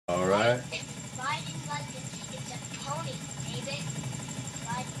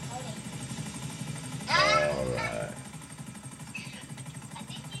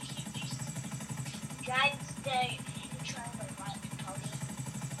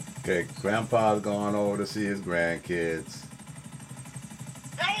Okay, Grandpa's going over to see his grandkids.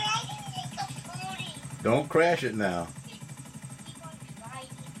 I can make a party. Don't crash it now. Keep on driving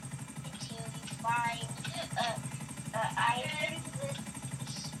until you find island with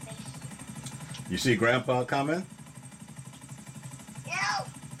space. You see Grandpa coming? No,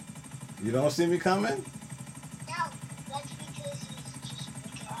 You don't see me coming? no, that's because he's just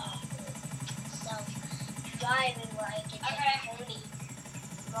making himself driving like it's a pony.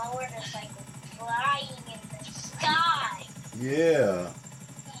 Motorcycle flying in the sky. Yeah.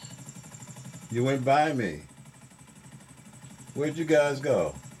 You went by me. Where'd you guys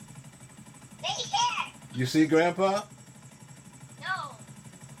go? They here. You see Grandpa? No,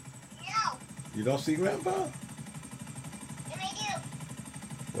 no, You don't see Grandpa? and I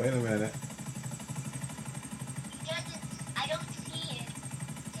do. Wait a minute. Because I don't see it.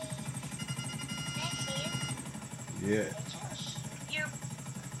 Dave. I see it. Yeah.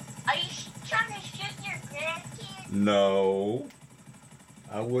 Are you trying to shoot your grandkids? No.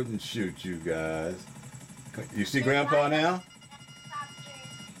 I wouldn't shoot you guys. You see Grandpa now?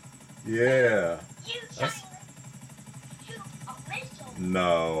 Yeah. You trying to shoot a missile?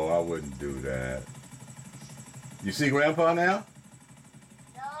 No, I wouldn't do that. You see Grandpa now?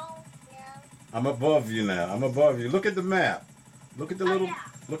 No, no. I'm above you now. I'm above you. Look at the map. Look at the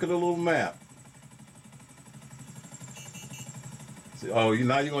little map. See, oh,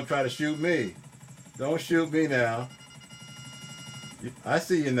 now you're gonna try to shoot me. Don't shoot me now. I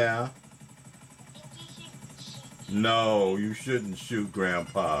see you now. I think you should shoot. No, you shouldn't shoot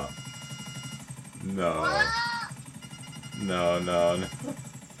Grandpa. No. Ah! No, no, no.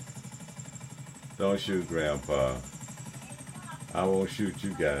 Don't shoot Grandpa. I won't shoot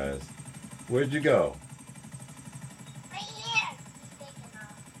you guys. Where'd you go? Right here. He's taking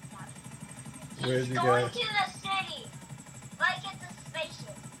off. Where'd He's you going go? to the city. Like it's a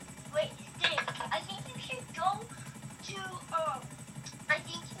spaceship. Wait, Dave, I think you should go to I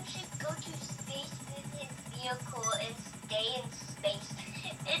think you should go to space with his vehicle and stay in space.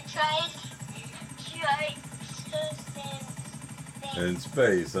 It tries to stand In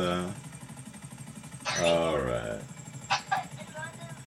space, huh? All right.